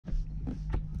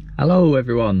Hello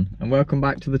everyone and welcome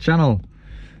back to the channel.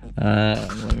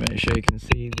 Let me make sure you can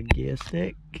see the gear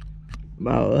stick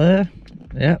about there.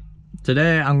 Yep.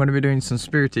 Today I'm going to be doing some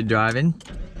spirited driving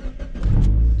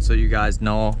so you guys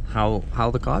know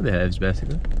how the car behaves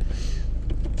basically.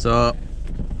 So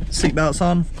seatbelts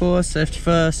on, of course, safety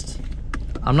first.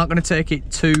 I'm not going to take it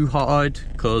too hard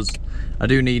because I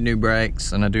do need new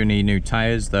brakes and I do need new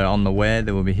tyres. They're on the way,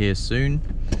 they will be here soon.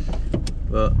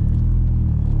 But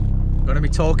I'm going to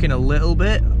be talking a little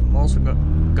bit. I'm also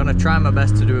going to try my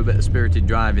best to do a bit of spirited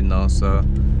driving though, so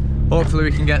hopefully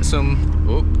we can get some...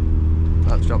 Oh,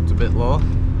 that's dropped a bit low.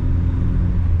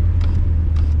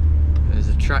 There's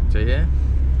a tractor here.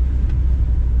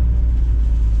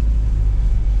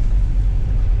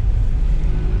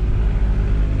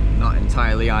 Not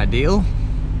entirely ideal,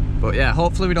 but yeah,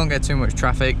 hopefully we don't get too much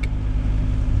traffic.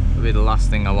 That'll be the last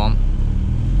thing I want.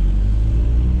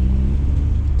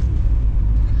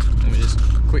 Let me just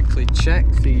quickly check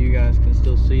so you guys can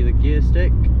still see the gear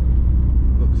stick.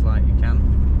 Looks like you can.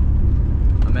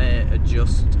 I may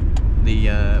adjust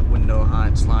the window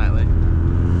height slightly.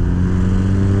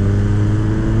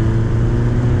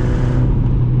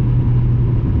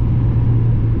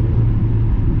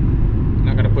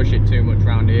 Push it too much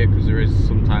around here because there is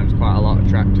sometimes quite a lot of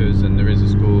tractors and there is a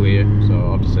school here, so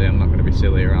obviously I'm not going to be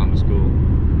silly around the school,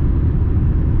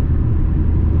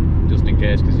 just in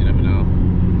case, because you never know.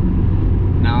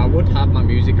 Now I would have my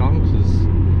music on because,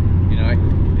 you know,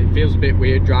 it feels a bit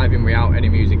weird driving without any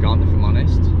music on, if I'm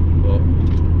honest, but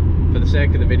for the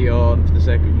sake of the video and for the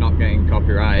sake of not getting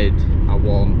copyrighted, I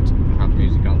won't have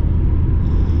music on.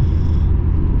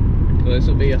 So this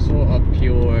will be a sort of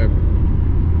pure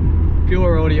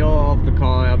audio of the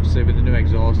car, obviously with the new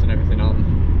exhaust and everything on,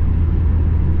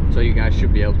 so you guys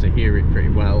should be able to hear it pretty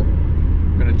well.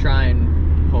 I'm going to try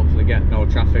and hopefully get no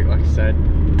traffic, like I said.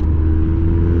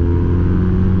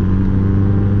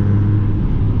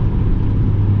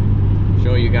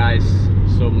 Show you guys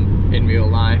some in real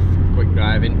life quick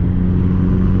driving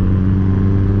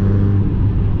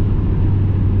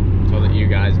so that you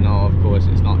guys know, of course,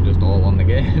 it's not just all on the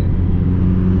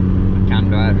game. I can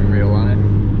drive in real life.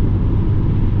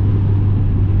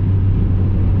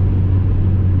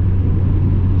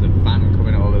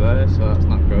 So that's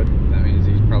not good. That means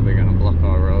he's probably going to block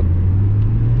our road.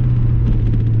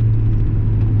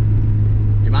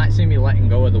 You might see me letting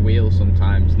go of the wheel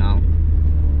sometimes now.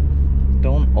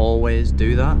 Don't always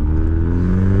do that.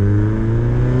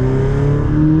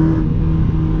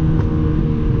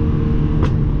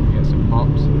 Get some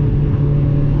pops.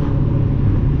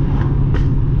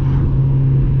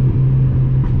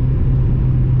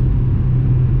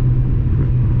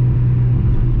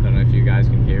 Don't know if you guys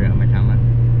can hear it on the camera.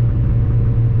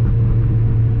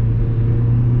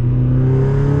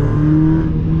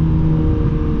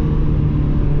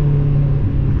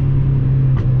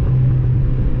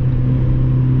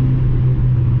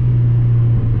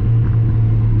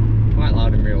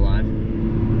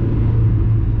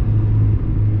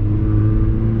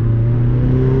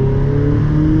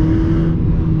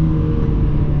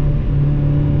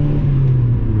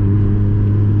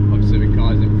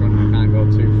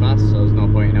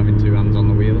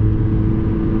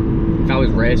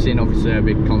 Racing, obviously I'd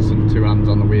be constant two hands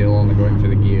on the wheel, only going for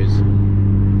the gears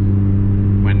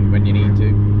when you need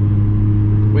to,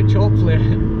 which hopefully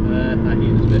that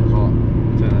heat's a bit hot.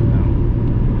 Turn that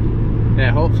down.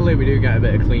 Yeah, hopefully we do get a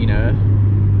bit of clean air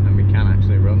and we can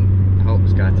actually run. I hope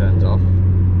this guy turns off,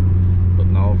 but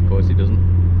no, of course he doesn't.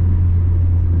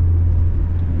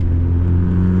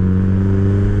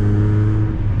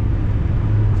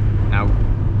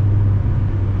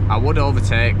 I would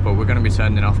overtake, but we're going to be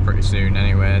turning off pretty soon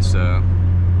anyway, so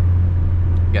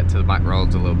get to the back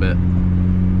roads a little bit.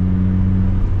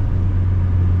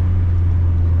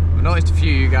 I've noticed a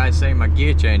few of you guys saying my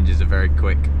gear changes are very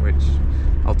quick, which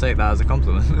I'll take that as a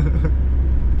compliment.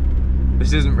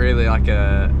 This isn't really like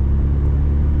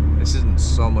this isn't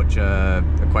so much a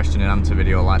question and answer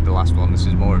video like the last one. This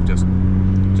is more of just a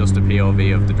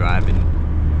POV of the driving.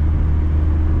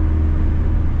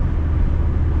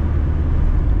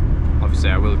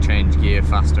 Obviously I will change gear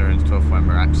faster and stuff when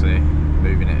we're actually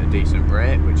moving at a decent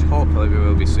rate, which hopefully we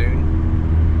will be soon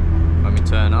when we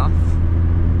turn off.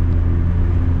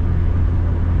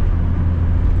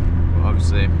 But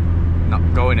obviously not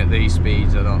going at these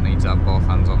speeds, I don't need to have both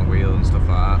hands on the wheel and stuff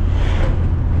like that.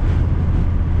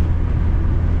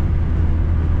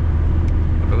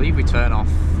 I believe we turn off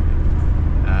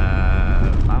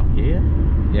about here.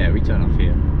 Yeah, we turn off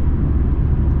here.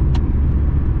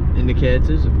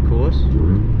 Indicators, of course.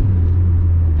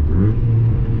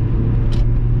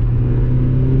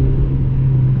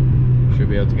 Should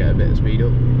be able to get a bit of speed up.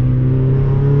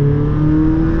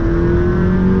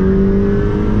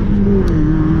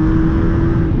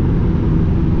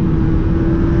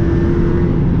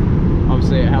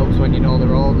 Obviously it helps when you know the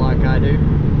road like I do.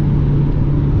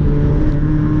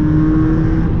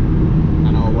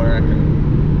 I know where I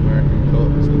can cut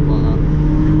and stuff like that.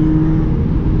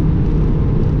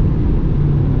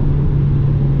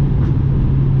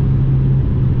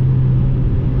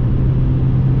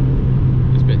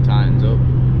 This bit tightens up.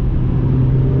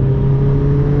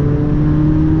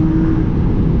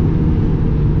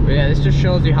 But yeah, this just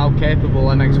shows you how capable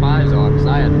MX5s are, because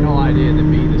I had no idea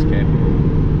they'd be this capable.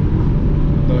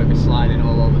 I thought it'd be sliding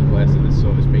all over the place at this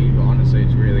sort of speed, but honestly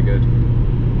it's really good.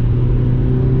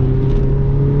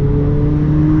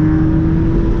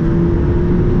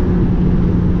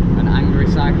 An angry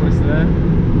cyclist there.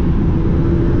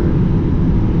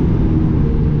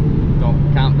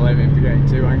 Can't blame him for getting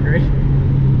too angry.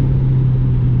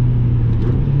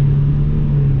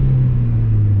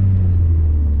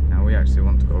 Now we actually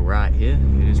want to go right here.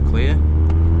 It is clear.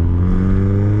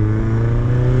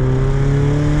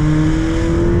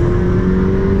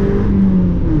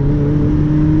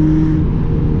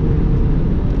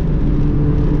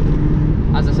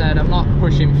 As I said, I'm not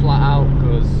pushing flat out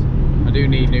because I do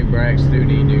need new brakes, do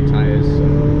need new tyres, so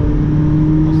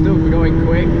I'll still be going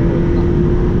quick, but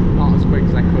not as quick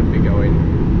as I could be going.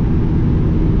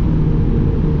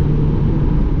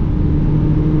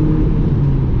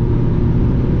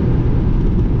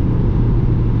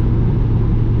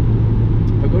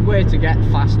 A good way to get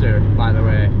faster, by the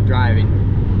way,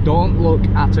 driving, don't look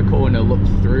at a corner, look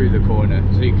through the corner.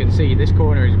 So you can see this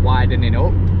corner is widening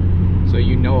up, so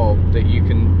you know that you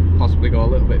can possibly go a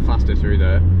little bit faster through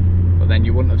there, but then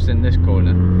you wouldn't have seen this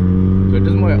corner. So it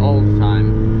doesn't work all the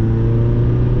time.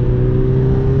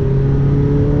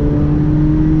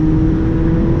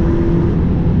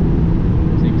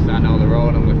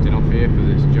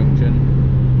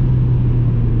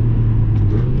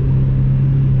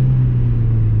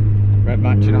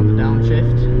 Matching on the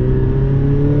downshift.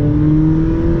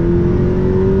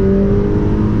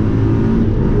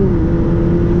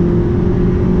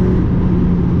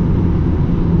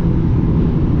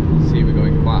 See, we're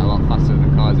going quite a lot faster than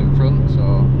the cars in front,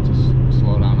 so just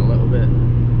slow down a little bit.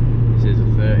 This is a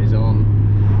 30 zone.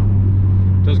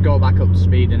 Does go back up to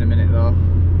speed in a minute though.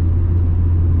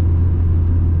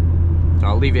 So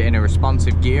I'll leave it in a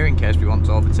responsive gear in case we want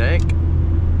to overtake.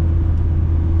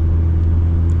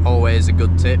 Always a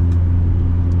good tip,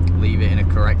 leave it in a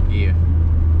correct gear.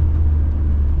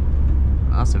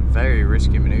 That's a very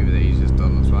risky manoeuvre that he's just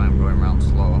done, that's why I'm going around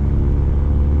slow.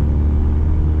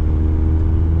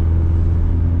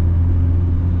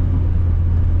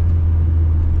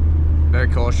 Very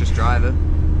cautious driver.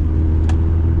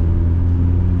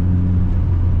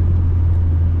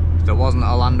 If there wasn't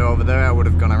a Land Rover there, I would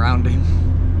have gone around him.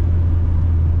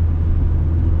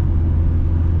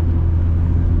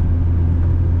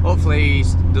 Hopefully he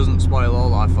doesn't spoil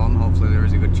all our fun, hopefully there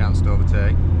is a good chance to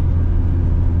overtake.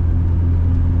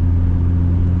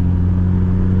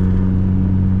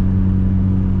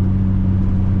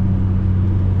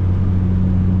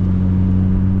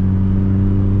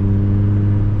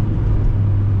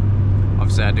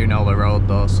 Obviously I do know the road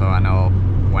though, so I know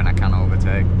when I can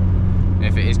overtake. And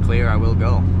if it is clear I will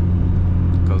go,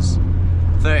 because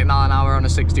 30 mile an hour on a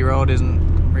 60 road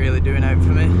isn't really doing out for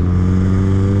me.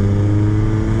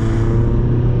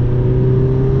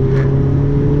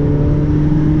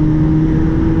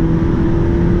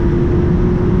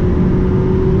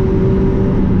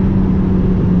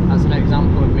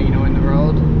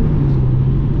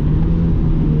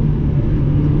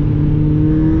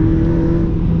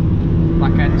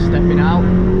 Stepping out.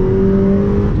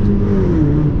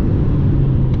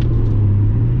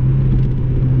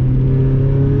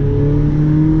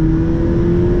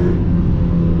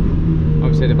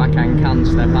 Obviously the back end can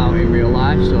step out in real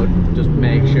life, so just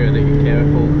make sure that you're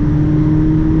careful.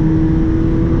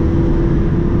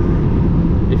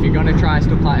 If you're going to try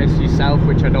stuff like this yourself,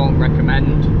 which I don't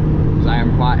recommend because I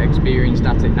am quite experienced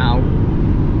at it now,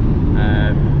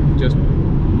 just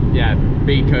yeah,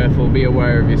 be careful, be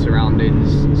aware of your surroundings,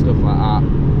 stuff like that.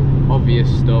 Obvious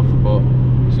stuff, but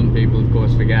some people of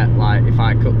course forget, like if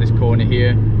I cut this corner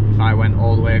here, if I went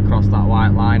all the way across that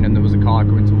white line and there was a car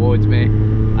coming towards me,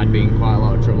 I'd be in quite a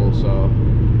lot of trouble. So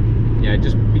yeah,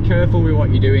 just be careful with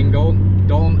what you're doing.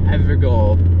 Don't ever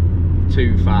go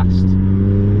too fast.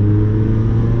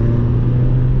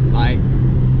 Like,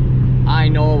 I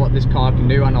know what this car can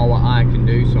do, I know what I can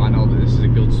do, so I know that this is a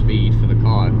good speed for the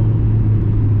car.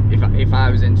 If I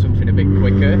was in something a bit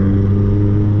quicker,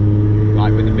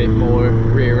 like with a bit more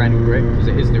rear end grip, because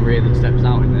it is the rear that steps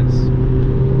out in this,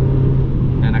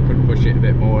 and I could push it a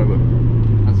bit more, but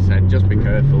as I said, just be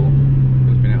careful.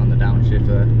 Just been it on the downshift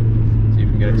there, see if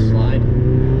we can get it to slide.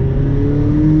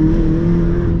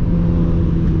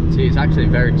 See, it's actually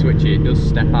very twitchy, it does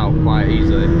step out quite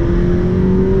easily.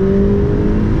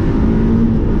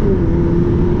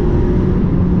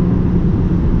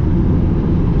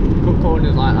 Cut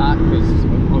corners like that, because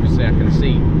obviously I can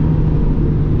see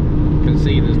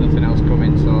there's nothing else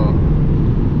coming, so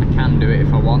I can do it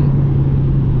if I want.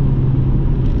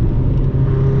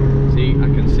 See, I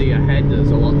can see ahead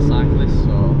there's a lot of cyclists,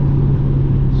 so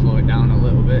slow it down a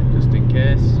little bit just in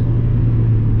case.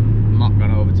 I'm not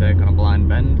going to overtake on a blind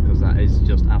bend because that is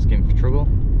just asking for trouble.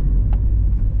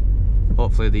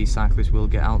 Hopefully these cyclists will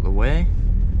get out the way.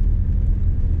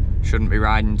 Shouldn't be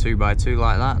riding 2x2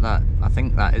 like that. I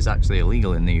think that is actually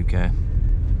illegal in the UK.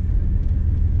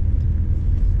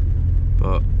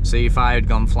 But see, if I had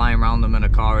gone flying around them and a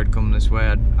car had come this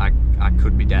way, I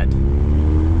could be dead.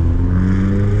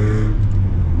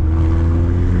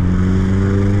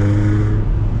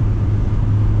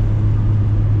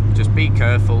 Just be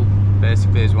careful,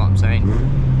 basically, is what I'm saying.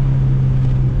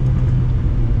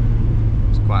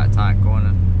 It's quite a tight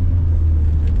corner.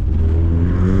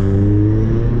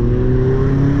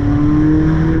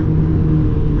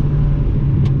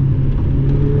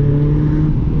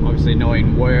 Obviously,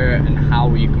 knowing where and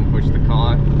how you can push the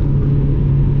car,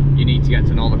 you need to get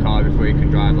to know the car before you can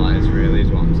drive like this, really, is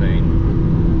what I'm saying.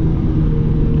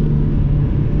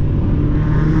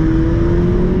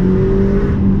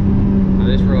 Now,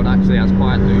 this road actually has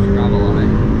quite loose gravel on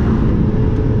it.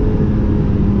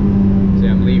 See,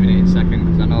 I'm leaving it in second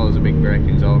because I know there's a big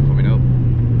braking zone coming up.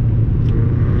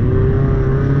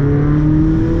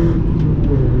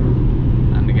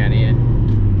 And again here.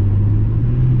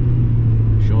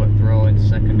 Short throw in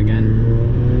second again.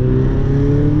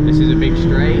 This is a big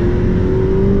straight.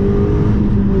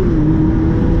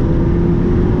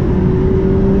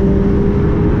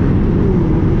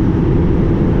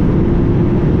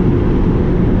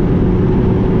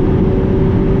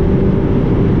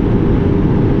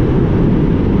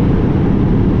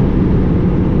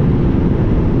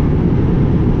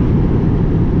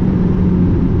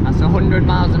 That's 100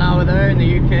 miles an hour there in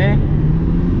the UK.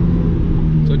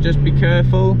 So just be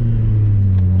careful.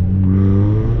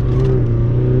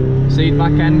 See the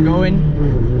back end going.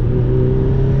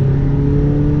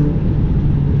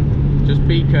 Just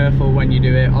be careful when you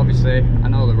do it. Obviously, I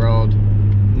know the road.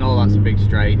 Know that's a big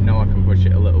straight. Know I can push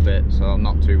it a little bit, so I'm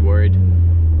not too worried.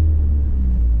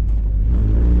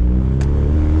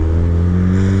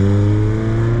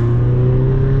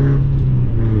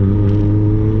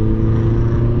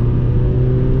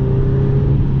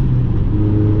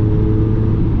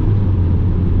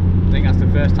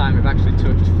 First time we've actually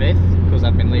touched fifth because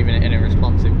I've been leaving it in a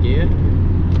responsive gear.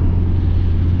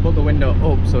 Put the window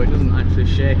up so it doesn't actually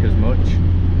shake as much.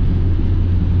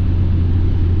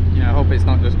 Yeah, I hope it's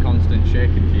not just constant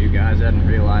shaking for you guys. I hadn't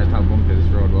realised how bumpy this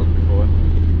road was before.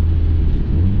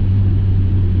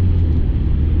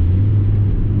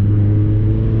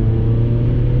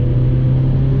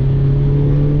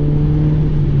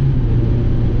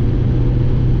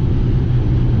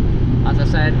 As I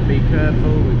said, be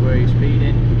careful with where you're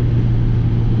speeding.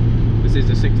 This is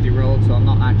a 60 road, so I'm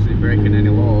not actually breaking any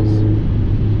laws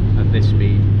at this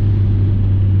speed.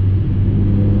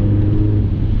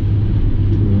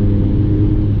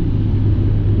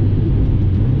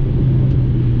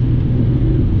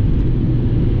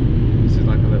 This is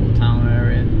like a little town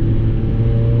area.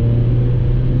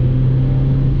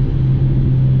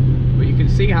 But you can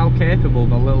see how capable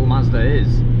the little Mazda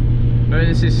is.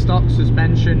 This is stock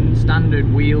suspension,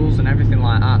 standard wheels and everything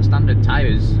like that, standard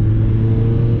tyres.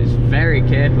 It's very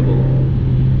capable.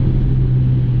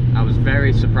 I was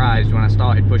very surprised when I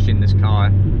started pushing this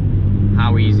car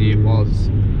how easy it was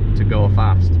to go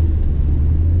fast.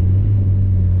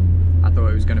 I thought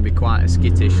it was going to be quite a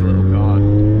skittish little car,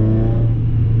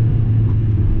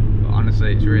 but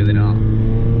honestly it's really not.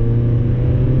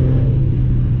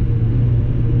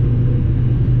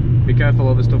 Be careful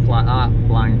of stuff like that,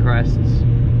 blind crests.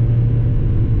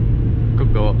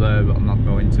 Could go up there, but I'm not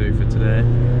going to for today.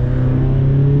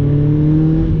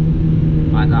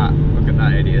 Like that, look at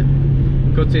that idiot.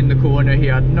 Cut in the corner, he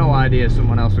had no idea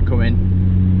someone else would come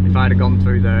in. If I'd have gone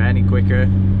through there any quicker,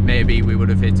 maybe we would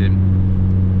have hit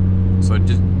him. So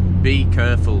just be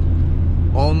careful.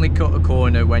 Only cut a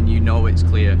corner when you know it's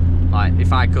clear. Like,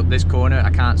 if I cut this corner,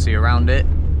 I can't see around it.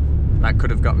 That could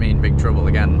have got me in big trouble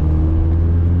again.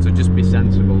 So just be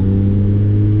sensible.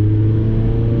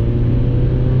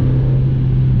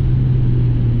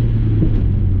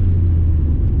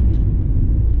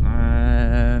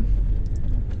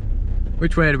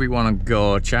 Which way do we want to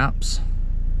go, chaps?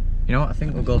 You know what, I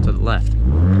think we'll go to the left.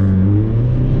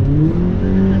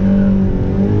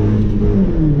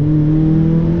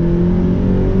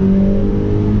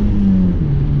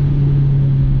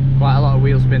 Quite a lot of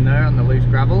wheel spin there on the loose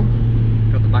gravel.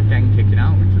 Got the back end kicking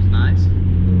out, which was nice.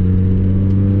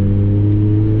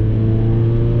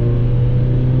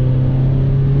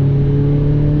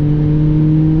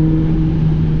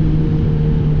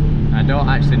 I don't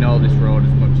actually know this road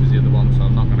as much as the other one, so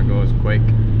I'm not going to go as quick.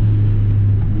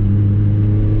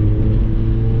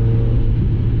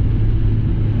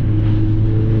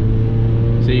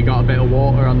 So you got a bit of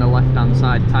water on the left hand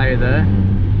side tyre there,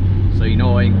 so you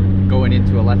know going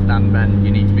into a left hand bend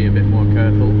you need to be a bit more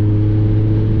careful.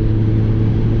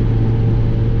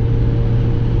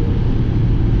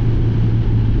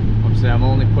 Obviously I'm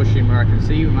only pushing where I can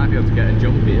see. We might be able to get a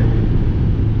jump here.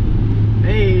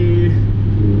 Hey,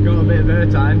 got a bit of air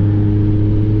time.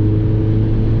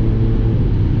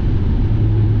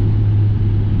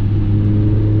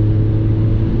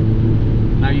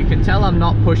 You can tell I'm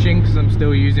not pushing because I'm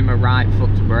still using my right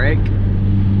foot to brake.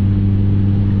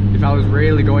 If I was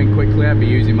really going quickly, I'd be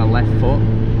using my left foot.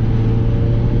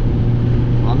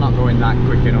 Well, I'm not going that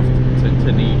quick enough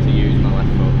to need to use my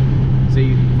left foot.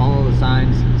 See, follow the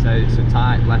signs, it says it's a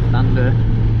tight left-hander.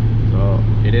 So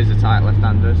it is a tight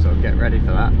left-hander, so get ready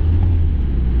for that.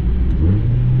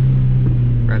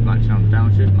 Red matching on the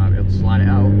downshift, might be able to slide it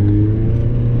out.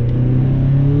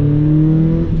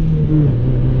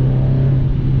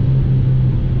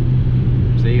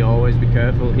 See, always be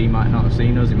careful. He might not have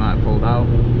seen us, he might have pulled out.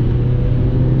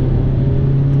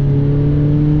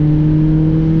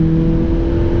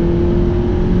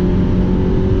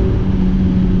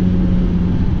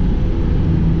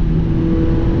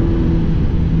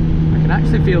 I can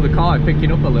actually feel the car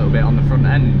picking up a little bit on the front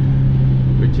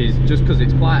end, which is just because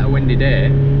it's quite a windy day.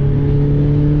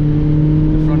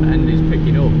 The front end is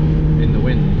picking up in the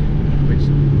wind, which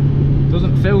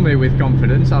doesn't fill me with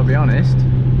confidence, I'll be honest.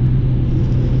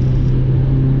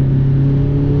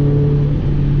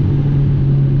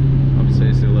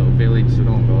 It's a little village, so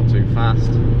don't go too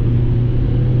fast.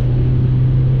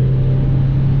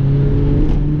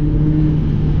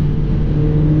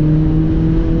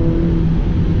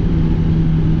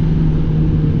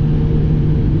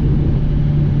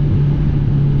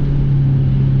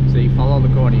 So you follow the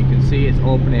corner, you can see it's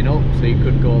opening up, so you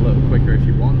could go a little quicker if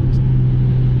you want.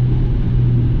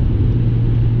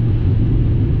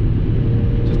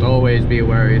 Just always be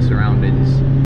aware of your surroundings.